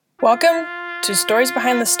Welcome to Stories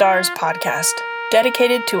Behind the Stars podcast,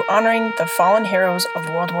 dedicated to honoring the fallen heroes of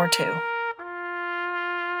World War II.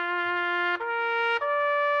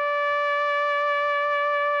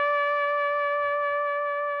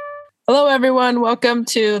 Hello, everyone. Welcome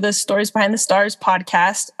to the Stories Behind the Stars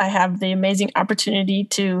podcast. I have the amazing opportunity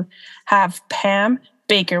to have Pam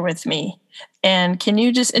Baker with me. And can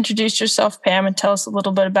you just introduce yourself, Pam, and tell us a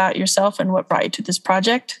little bit about yourself and what brought you to this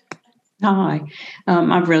project? Hi.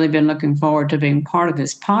 I've really been looking forward to being part of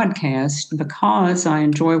this podcast because I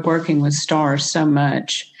enjoy working with stars so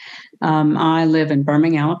much. I live in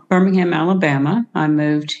Birmingham, Alabama. I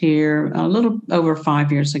moved here a little over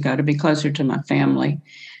 5 years ago to be closer to my family,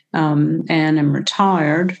 and am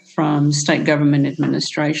retired from state government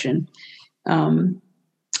administration.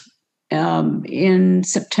 In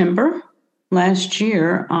September last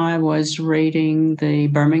year, I was reading the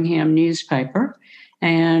Birmingham newspaper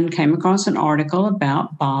and came across an article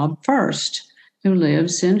about Bob First, who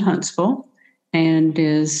lives in Huntsville and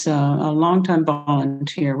is a longtime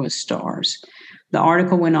volunteer with STARS. The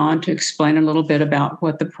article went on to explain a little bit about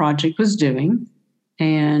what the project was doing,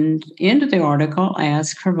 and into the article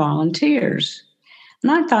asked for volunteers.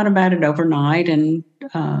 And I thought about it overnight, and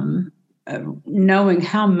knowing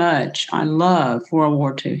how much I love World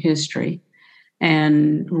War II history,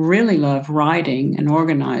 and really love writing and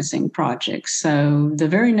organizing projects. So the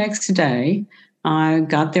very next day, I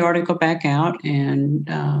got the article back out and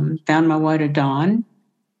found my way to Don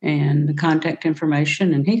and the contact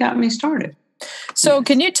information, and he got me started. So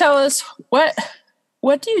can you tell us what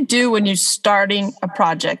do you do when you're starting a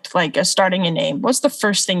project, like starting a name? What's the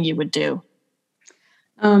first thing you would do?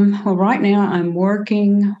 Well, right now I'm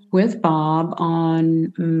working with Bob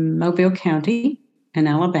on Mobile County in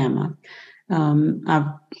Alabama.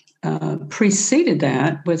 I've preceded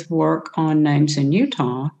that with work on names in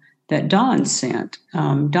Utah that Don sent.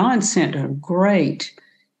 Don sent a great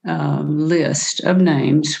list of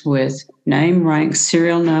names with name, rank,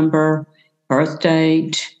 serial number, birth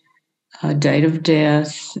date, date of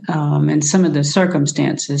death, and some of the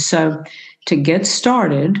circumstances. So to get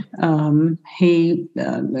started, he,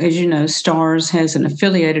 as you know, STARS has an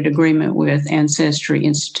affiliated agreement with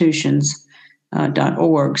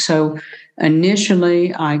AncestryInstitutions.org. So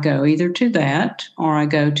initially, I go either to that or I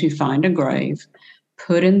go to Find a Grave,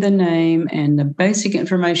 put in the name and the basic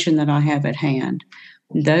information that I have at hand.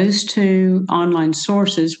 Those two online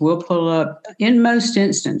sources will pull up, in most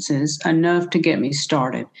instances, enough to get me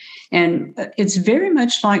started. And it's very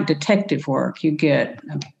much like detective work. You get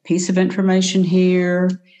a piece of information here,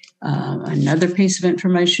 another piece of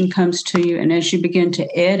information comes to you, and as you begin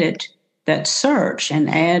to edit that search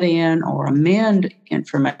and add in or amend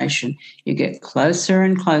information, you get closer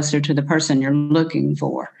and closer to the person you're looking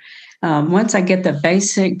for. Once I get the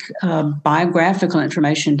basic biographical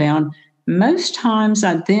information down, most times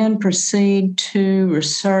I then proceed to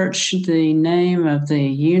research the name of the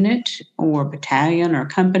unit or battalion or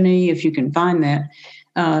company, if you can find that,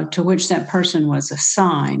 to which that person was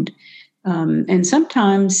assigned. And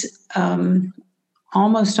sometimes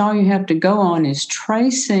almost all you have to go on is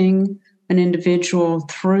tracing an individual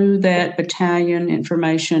through that battalion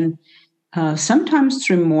information, sometimes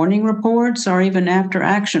through morning reports or even after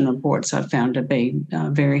action reports I've found to be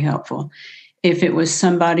very helpful. If it was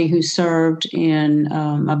somebody who served in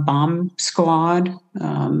a bomb squad,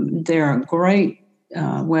 there are great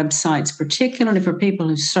websites, particularly for people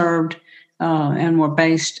who served and were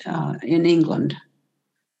based in England,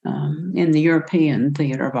 in the European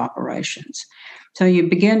theater of operations. So you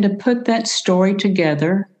begin to put that story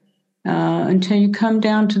together until you come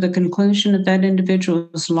down to the conclusion of that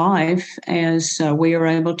individual's life as we are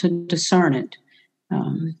able to discern it.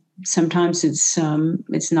 Sometimes it's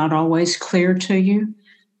not always clear to you,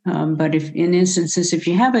 but if in instances, if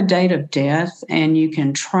you have a date of death and you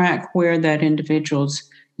can track where that individual's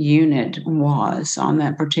unit was on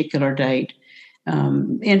that particular date,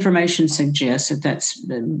 information suggests that that's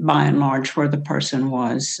by and large where the person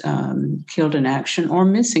was killed in action or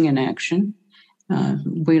missing in action.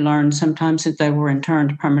 We learn sometimes that they were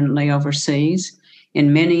interned permanently overseas.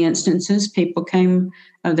 In many instances, people came,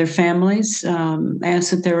 their families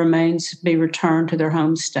asked that their remains be returned to their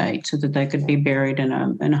home state so that they could be buried in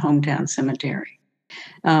a hometown cemetery.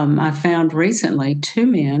 I found recently two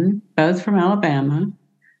men, both from Alabama,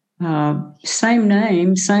 same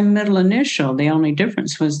name, same middle initial. The only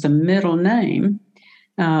difference was the middle name.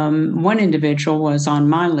 One individual was on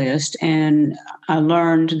my list, and I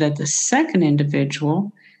learned that the second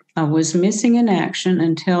individual was missing in action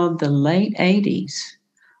until the late 80s.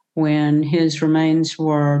 when his remains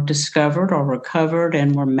were discovered or recovered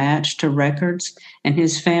and were matched to records, and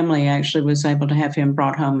his family actually was able to have him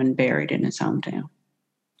brought home and buried in his hometown.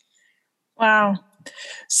 Wow.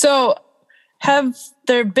 So have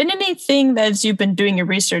there been anything that as you've been doing your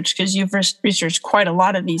research, because you've researched quite a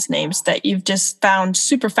lot of these names, that you've just found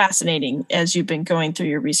super fascinating as you've been going through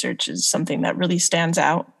your research? Is something that really stands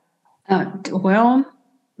out? Well,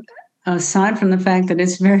 aside from the fact that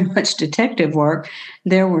it's very much detective work,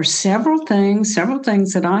 there were several things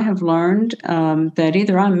that I have learned that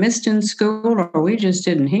either I missed in school or we just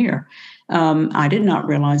didn't hear. I did not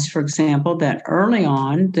realize, for example, that early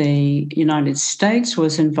on the United States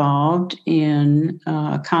was involved in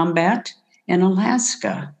combat in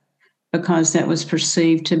Alaska because that was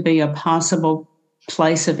perceived to be a possible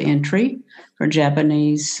place of entry for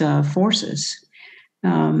Japanese forces.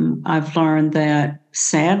 I've learned that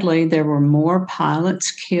sadly there were more pilots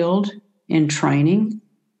killed in training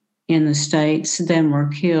in the States than were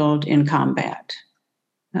killed in combat,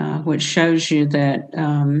 which shows you that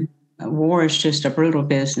war is just a brutal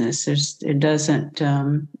business. It doesn't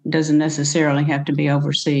necessarily have to be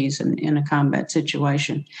overseas in a combat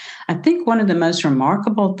situation. I think one of the most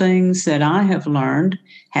remarkable things that I have learned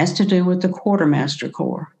has to do with the Quartermaster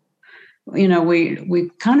Corps. You know, we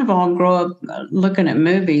kind of all grow up looking at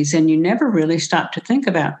movies, and you never really stop to think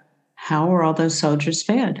about how were all those soldiers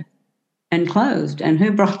fed and clothed, and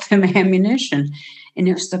who brought them ammunition. And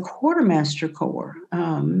it was the Quartermaster Corps.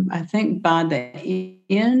 I think by the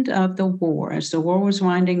end of the war, as the war was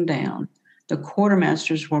winding down, the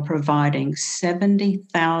quartermasters were providing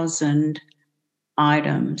 70,000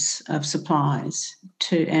 items of supplies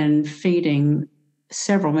and feeding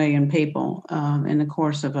several million people in the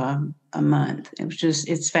course of a month.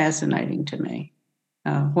 It's fascinating to me.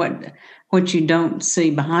 What you don't see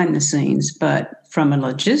behind the scenes, but from a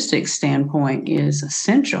logistics standpoint, is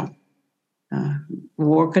essential.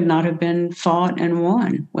 War could not have been fought and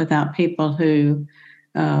won without people who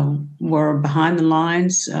were behind the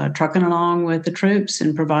lines, trucking along with the troops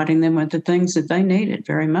and providing them with the things that they needed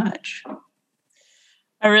very much.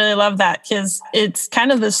 I really love that, because it's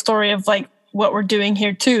kind of the story of like what we're doing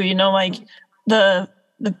here too, you know, like the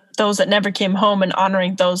those that never came home and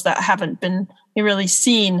honoring those that haven't been really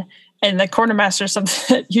seen. And the quartermaster is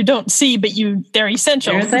something that you don't see, but they're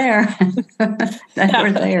essential. They're there. They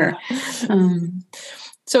were there.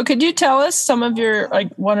 So could you tell us some of your,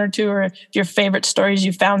 like, one or two or your favorite stories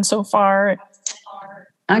you found so far?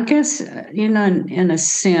 I guess, you know, in a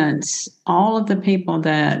sense, all of the people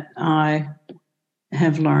that I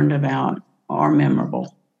have learned about are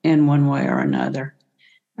memorable in one way or another.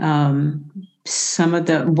 One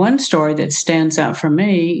story that stands out for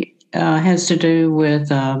me has to do with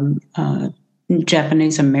a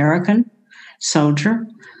Japanese American soldier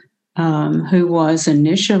who was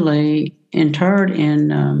initially interred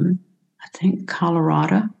in, I think,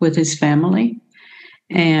 Colorado with his family.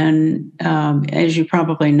 And as you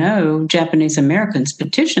probably know, Japanese Americans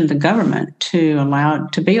petitioned the government to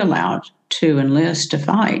be allowed to enlist to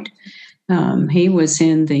fight. He was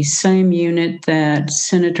in the same unit that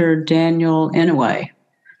Senator Daniel Inouye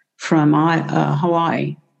from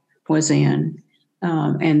Hawaii was in.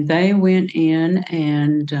 And they went in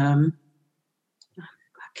and I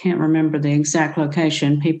can't remember the exact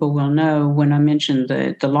location. People will know when I mention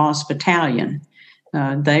the Lost Battalion.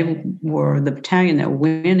 They were the battalion that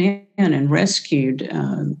went in and rescued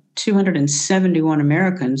 271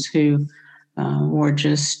 Americans who were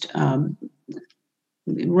just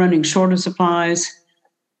running short of supplies,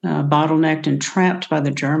 bottlenecked and trapped by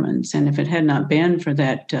the Germans. And if it had not been for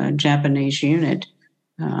that Japanese unit,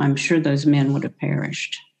 I'm sure those men would have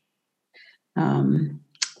perished.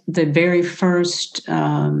 The very first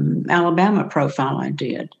Alabama profile I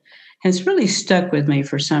did has really stuck with me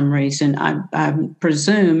for some reason. I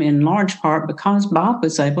presume in large part because Bob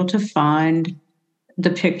was able to find the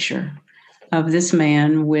picture of this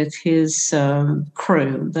man with his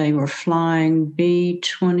crew. They were flying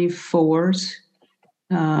B-24s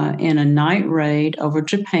in a night raid over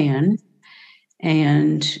Japan,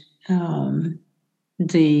 and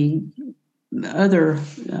the other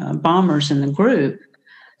bombers in the group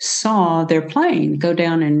saw their plane go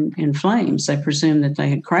down in flames. They presumed that they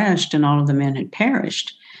had crashed and all of the men had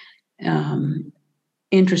perished.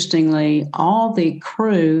 Interestingly, all the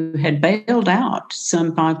crew had bailed out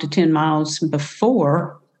some 5 to 10 miles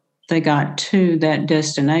before they got to that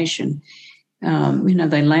destination.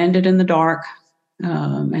 They landed in the dark,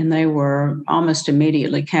 and they were almost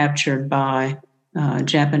immediately captured by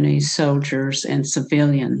Japanese soldiers and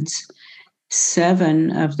civilians.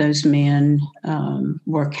 7 of those men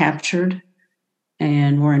were captured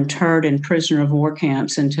and were interred in prisoner of war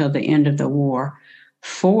camps until the end of the war.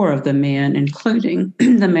 4 of the men, including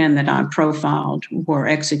the man that I profiled, were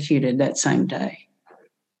executed that same day.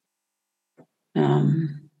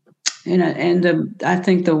 I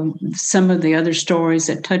think some of the other stories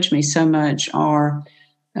that touch me so much are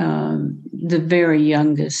the very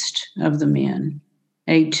youngest of the men,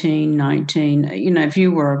 18, 19. If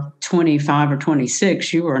you were 25 or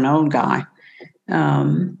 26, you were an old guy.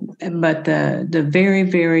 But the very,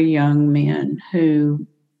 very young men who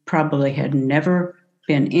probably had never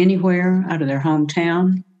been anywhere out of their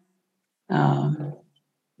hometown,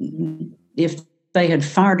 if they had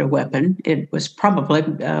fired a weapon, it was probably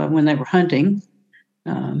when they were hunting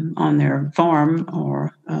on their farm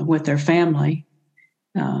or with their family.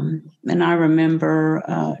 And I remember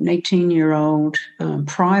an 18-year-old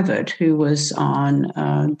private who was on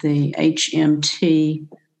the HMT,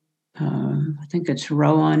 I think it's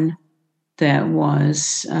Rowan, that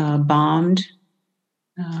was bombed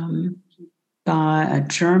by a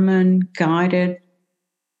German guided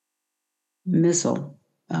missile.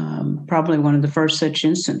 Probably one of the first such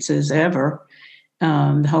instances ever.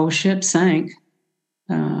 The whole ship sank.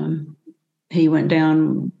 He went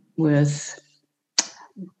down with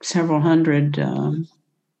several hundred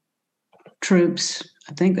troops.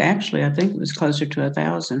 I think it was closer to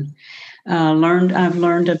 1,000. I've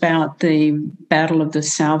learned about the Battle of the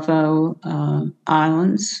Salvo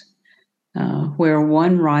Islands, where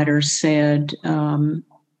one writer said, in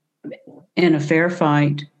a fair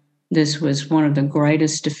fight, this was one of the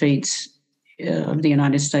greatest defeats of the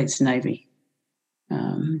United States Navy,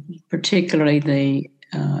 particularly the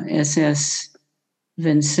SS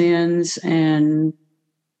Vincennes and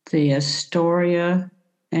the Astoria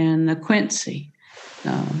and the Quincy.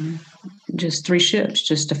 Just 3 ships,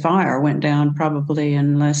 just a fire, went down probably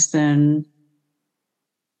in less than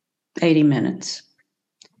 80 minutes.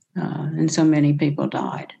 And so many people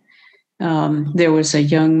died. There was a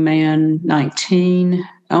young man, 19,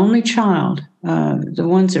 only child, the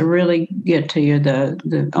ones that really get to you,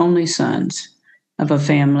 the only sons of a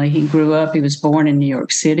family. He was born in New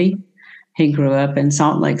York City. He grew up in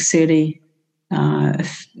Salt Lake City.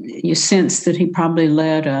 You sense that he probably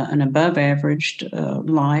led an above average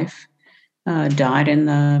life, died in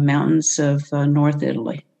the mountains of North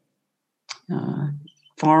Italy,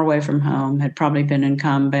 far away from home, had probably been in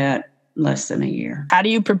combat less than a year. How do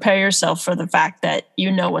you prepare yourself for the fact that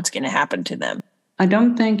you know what's going to happen to them? I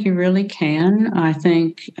don't think you really can. I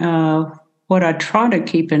think what I try to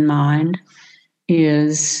keep in mind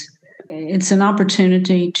is it's an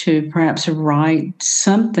opportunity to perhaps write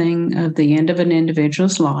something of the end of an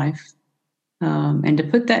individual's life, and to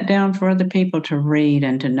put that down for other people to read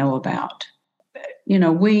and to know about.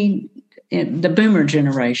 The boomer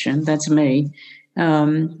generation, that's me,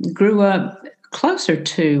 grew up closer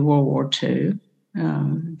to World War II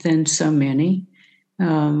than so many.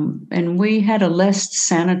 And we had a less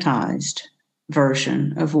sanitized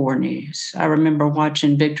version of war news. I remember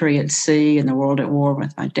watching Victory at Sea and The World at War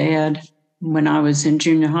with my dad. When I was in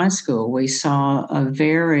junior high school, we saw a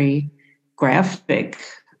very graphic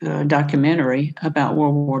documentary about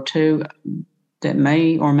World War II that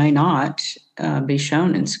may or may not be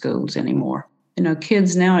shown in schools anymore.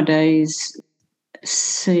 Kids nowadays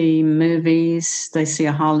see movies, they see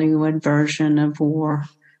a Hollywood version of war,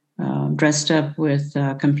 dressed up with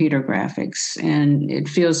computer graphics, and it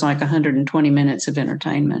feels like 120 minutes of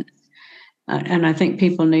entertainment. And I think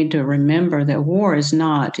people need to remember that war is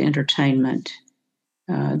not entertainment.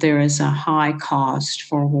 There is a high cost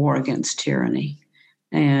for war against tyranny.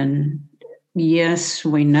 And yes,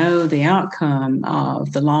 we know the outcome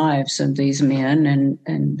of the lives of these men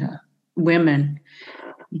and women,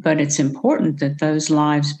 but it's important that those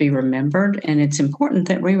lives be remembered, and it's important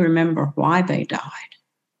that we remember why they died.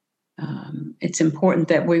 It's important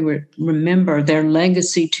that we remember their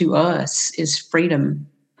legacy to us is freedom,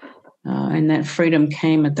 and that freedom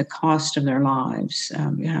came at the cost of their lives.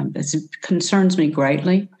 It concerns me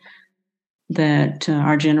greatly that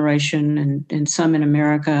our generation and some in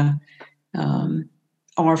America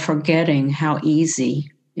are forgetting how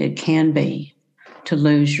easy it can be to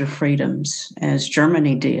lose your freedoms, as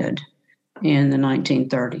Germany did in the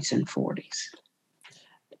 1930s and 40s.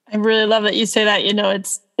 I really love that you say that.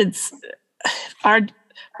 It's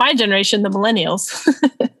my generation, the millennials.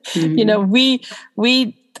 Mm-hmm.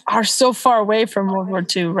 We are so far away from World War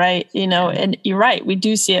II, right? And you're right. We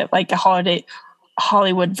do see it like a holiday.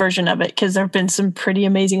 Hollywood version of it, because there have been some pretty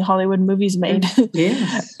amazing Hollywood movies made.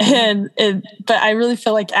 Yes. But I really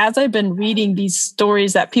feel like as I've been reading these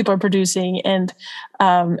stories that people are producing and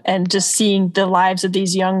just seeing the lives of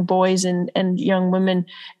these young boys and young women,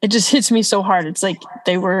 it just hits me so hard. It's like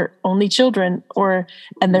they were only children,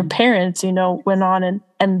 and their parents, went on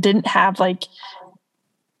and didn't have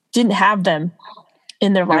them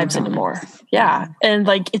in their lives anymore. Yeah. And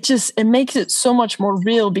it makes it so much more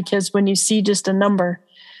real, because when you see just a number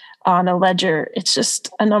on a ledger, it's just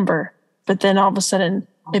a number, but then all of a sudden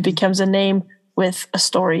it becomes a name with a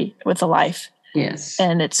story, with a life. Yes.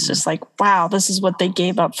 And it's just like, wow, this is what they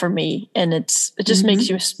gave up for me. And it just makes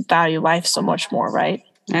you value life so much more, right?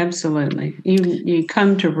 Absolutely. You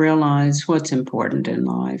come to realize what's important in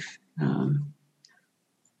life.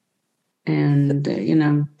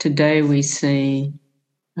 Today we see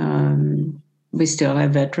we still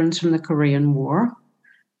have veterans from the Korean War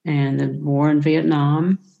and the war in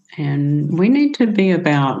Vietnam, and we need to be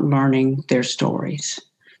about learning their stories.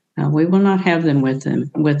 We will not have them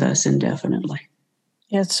with us indefinitely.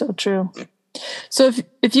 Yeah, it's so true. So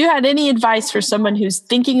if you had any advice for someone who's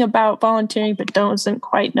thinking about volunteering but doesn't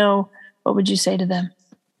quite know, what would you say to them?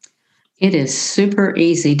 It is super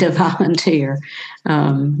easy to volunteer.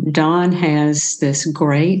 Don has this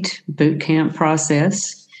great boot camp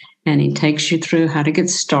process, and he takes you through how to get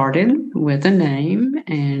started with a name,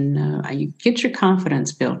 and you get your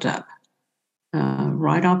confidence built up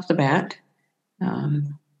right off the bat.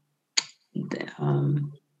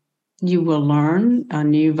 You will learn, a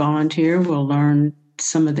new volunteer will learn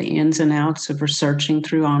some of the ins and outs of researching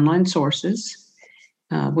through online sources.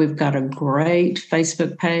 We've got a great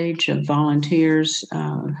Facebook page of volunteers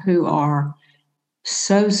who are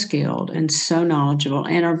so skilled and so knowledgeable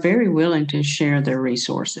and are very willing to share their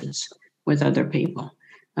resources with other people.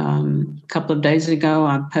 A couple of days ago,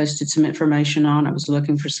 I posted some information on. I was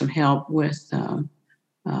looking for some help with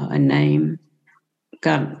a name.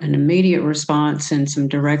 Got an immediate response and some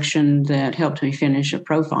direction that helped me finish a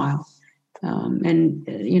profile.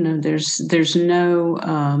 There's no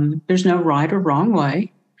right or wrong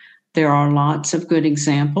way. There are lots of good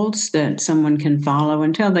examples that someone can follow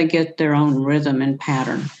until they get their own rhythm and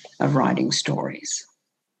pattern of writing stories.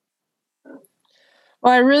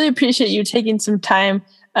 Well, I really appreciate you taking some time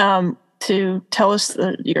to tell us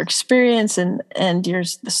your experience and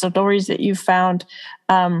the stories that you found.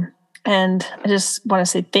 And I just want to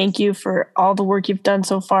say thank you for all the work you've done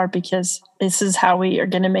so far, because this is how we are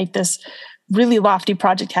going to make this really lofty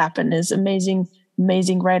project happen, is amazing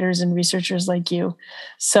writers and researchers like you.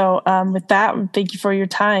 So with that, thank you for your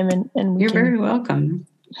time. And you're very welcome.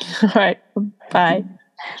 All right. Bye.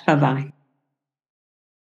 Bye-bye.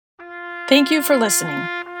 Thank you for listening.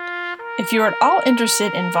 If you are at all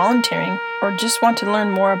interested in volunteering or just want to learn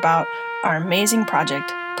more about our amazing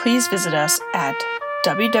project, please visit us at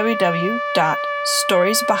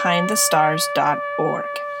www.storiesbehindthestars.org.